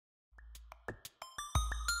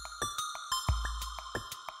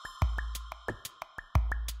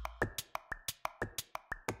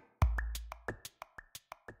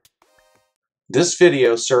This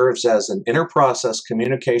video serves as an interprocess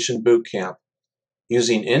communication bootcamp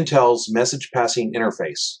using Intel's message passing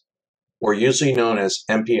interface, or usually known as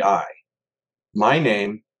MPI. My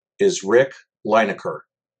name is Rick Leinecker.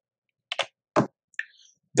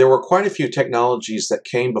 There were quite a few technologies that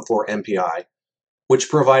came before MPI, which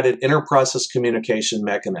provided interprocess communication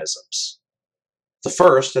mechanisms. The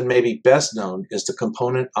first, and maybe best known, is the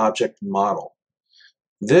component object model.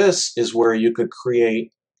 This is where you could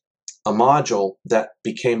create a module that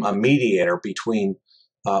became a mediator between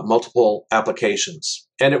multiple applications,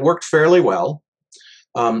 and it worked fairly well.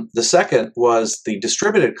 The second was the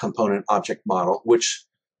distributed component object model, which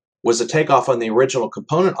was a takeoff on the original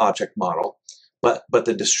component object model, but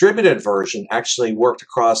the distributed version actually worked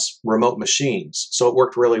across remote machines, so it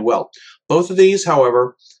worked really well. Both of these,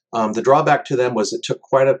 however, the drawback to them was it took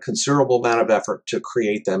quite a considerable amount of effort to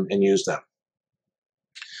create them and use them.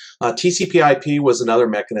 TCP/IP was another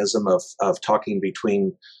mechanism of talking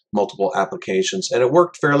between multiple applications, and it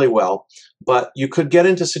worked fairly well, but you could get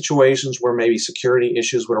into situations where maybe security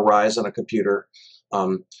issues would arise on a computer.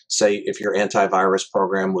 Say if your antivirus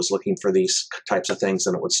program was looking for these types of things,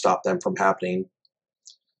 and it would stop them from happening.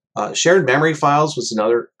 Shared memory files was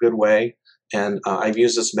another good way, and I've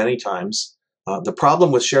used this many times. The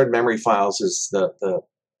problem with shared memory files is the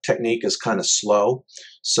technique is kind of slow,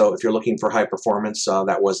 so if you're looking for high performance,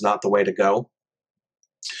 that was not the way to go.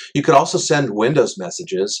 You could also send Windows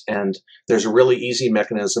messages, and there's a really easy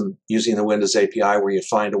mechanism using the Windows API where you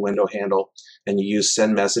find a window handle and you use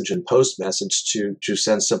send message and post message to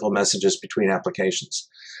send simple messages between applications.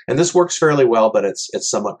 And this works fairly well, but it's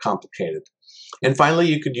somewhat complicated. And finally,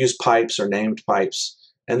 you could use pipes or named pipes,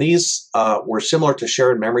 and these were similar to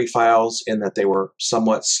shared memory files in that they were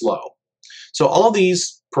somewhat slow. So all of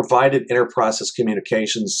these provided interprocess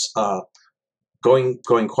communications going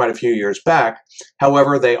quite a few years back.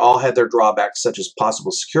 However, they all had their drawbacks, such as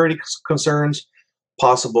possible security concerns,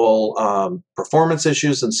 possible performance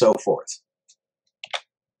issues, and so forth.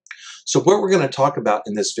 So what we're going to talk about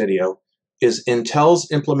in this video is Intel's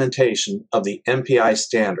implementation of the MPI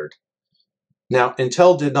standard. Now,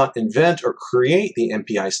 Intel did not invent or create the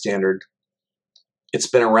MPI standard. It's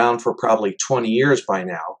been around for probably 20 years by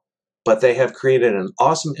now, but they have created an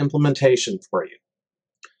awesome implementation for you.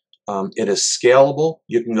 It is scalable.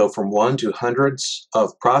 You can go from 1 to hundreds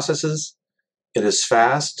of processes. It is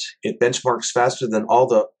fast. It benchmarks faster than all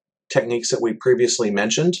the techniques that we previously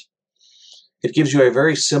mentioned. It gives you a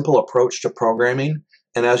very simple approach to programming,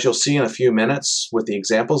 and as you'll see in a few minutes with the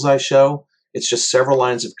examples I show, it's just several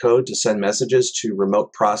lines of code to send messages to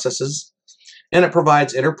remote processes, and it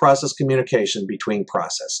provides interprocess communication between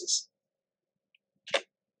processes.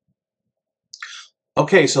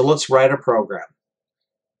 Okay, so let's write a program.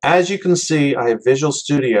 As you can see, I have Visual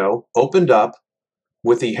Studio opened up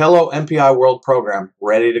with the Hello MPI World program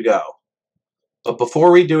ready to go. But before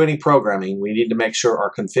we do any programming, we need to make sure our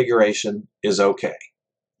configuration is okay.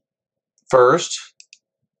 First,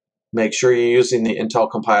 make sure you're using the Intel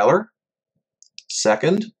compiler.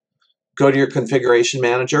 Second, go to your configuration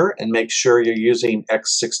manager and make sure you're using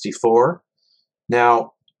x64.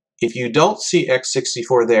 Now, if you don't see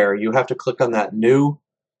x64 there, you have to click on that new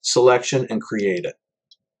selection and create it.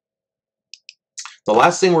 The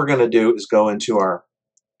last thing we're going to do is go into our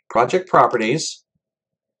project properties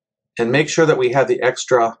and make sure that we have the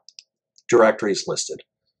extra directories listed.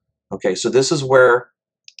 Okay, so this is where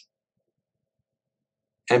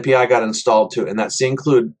MPI got installed to, and that's the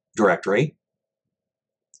include directory.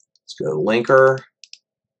 Let's go to linker.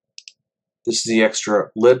 This is the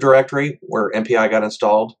extra lib directory where MPI got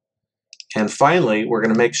installed. And finally, we're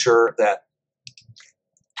going to make sure that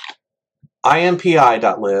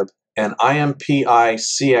impi.lib and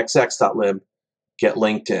impicxx.lib get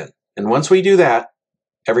linked in. And once we do that,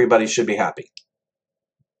 everybody should be happy.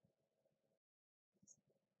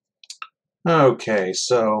 Okay,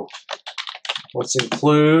 so let's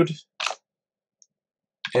include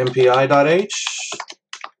mpi.h,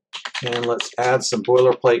 and let's add some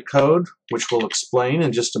boilerplate code, which we'll explain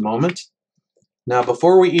in just a moment. Now,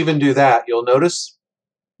 before we even do that, you'll notice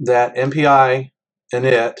that MPI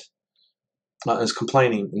init is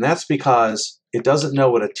complaining, and that's because it doesn't know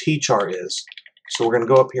what a tchar is. So we're going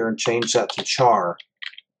to go up here and change that to char,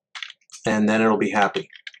 and then it'll be happy.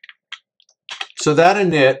 So that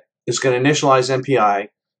init is going to initialize MPI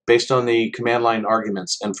based on the command line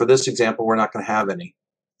arguments, and for this example, we're not going to have any.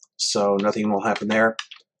 So nothing will happen there.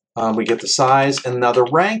 We get the size, and now the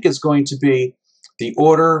rank is going to be the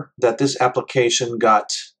order that this application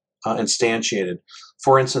got instantiated.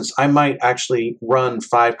 For instance, I might actually run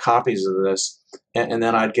 5 copies of this, and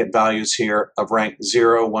then I'd get values here of rank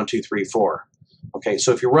 0, 1, 2, 3, 4. Okay,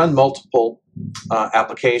 so if you run multiple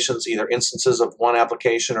applications, either instances of one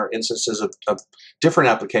application or instances of different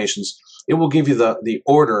applications, it will give you the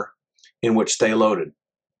order in which they loaded.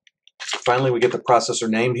 Finally, we get the processor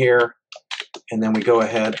name here, and then we go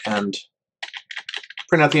ahead and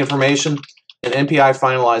print out the information, and MPI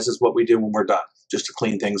finalizes what we do when we're done, just to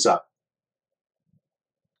clean things up.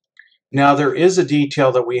 Now, there is a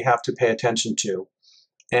detail that we have to pay attention to,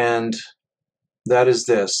 and that is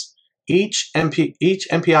this. Each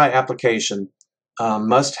MPI application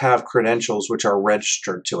must have credentials which are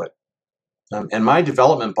registered to it. In my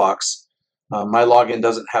development box, my login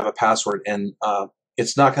doesn't have a password, and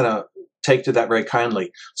it's not going to take to that very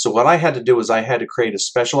kindly. So what I had to do is I had to create a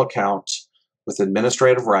special account with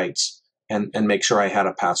administrative rights and make sure I had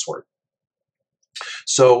a password.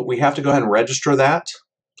 So we have to go ahead and register that.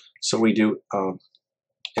 So we do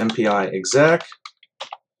MPI exec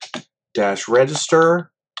 -register,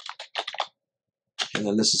 and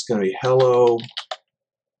then this is going to be hello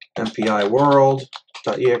MPI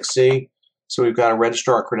world.exe. So we've got to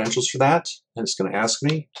register our credentials for that, and it's going to ask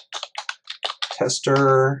me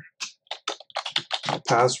tester, my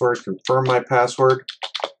password, confirm my password.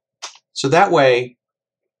 So that way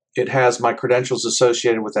it has my credentials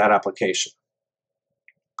associated with that application.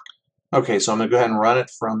 Okay, so I'm going to go ahead and run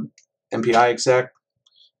it from MPI exec.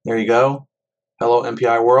 There you go. Hello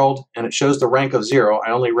MPI world, and it shows the rank of 0.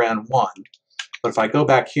 I only ran 1. But if I go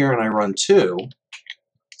back here and I run 2,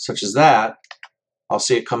 such as that, I'll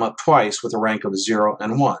see it come up twice with a rank of 0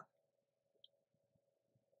 and 1.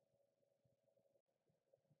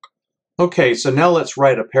 Okay, so now let's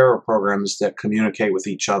write a pair of programs that communicate with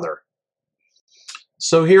each other.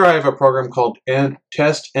 So here I have a program called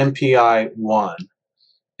test MPI1,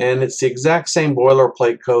 and it's the exact same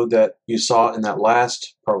boilerplate code that you saw in that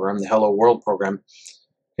last program, the Hello World program,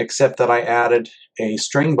 except that I added a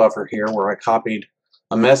string buffer here where I copied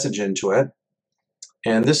a message into it.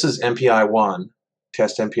 And this is MPI1,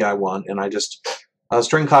 test MPI1, and I just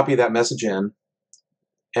string copy that message in.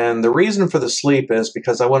 And the reason for the sleep is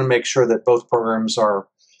because I want to make sure that both programs are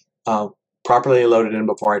properly loaded in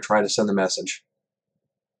before I try to send the message.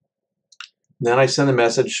 Then I send the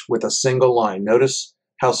message with a single line. Notice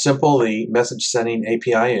how simple the message sending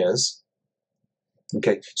API is.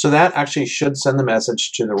 Okay, so that actually should send the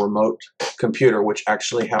message to the remote computer, which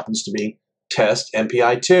actually happens to be test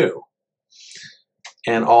MPI2.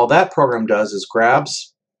 And all that program does is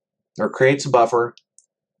grabs or creates a buffer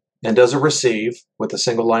and does a receive with a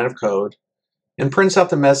single line of code and prints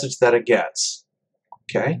out the message that it gets.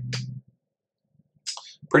 Okay?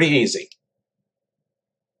 Pretty easy.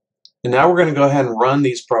 And now we're going to go ahead and run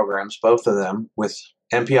these programs, both of them, with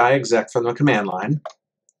MPI exec from the command line.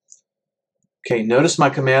 Okay, notice my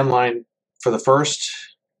command line for the first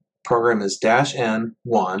program is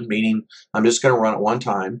 -n1, meaning I'm just going to run it one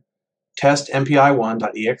time, test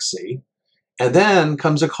mpi1.exe, and then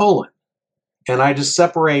comes a colon. And I just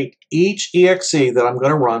separate each exe that I'm going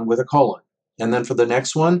to run with a colon. And then for the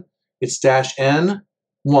next one, it's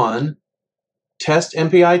 -n1 test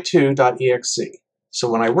mpi2.exe. So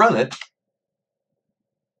when I run it,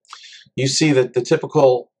 you see that the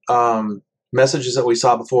typical messages that we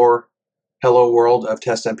saw before, hello world of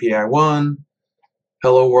test MPI1,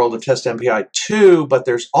 hello world of test MPI2, but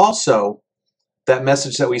there's also that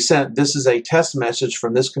message that we sent. This is a test message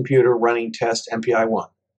from this computer running test MPI1.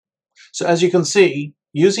 So as you can see,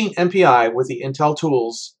 using MPI with the Intel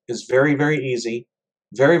tools is very, very easy,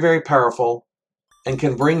 very, very powerful, and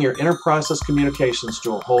can bring your interprocess communications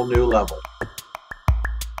to a whole new level.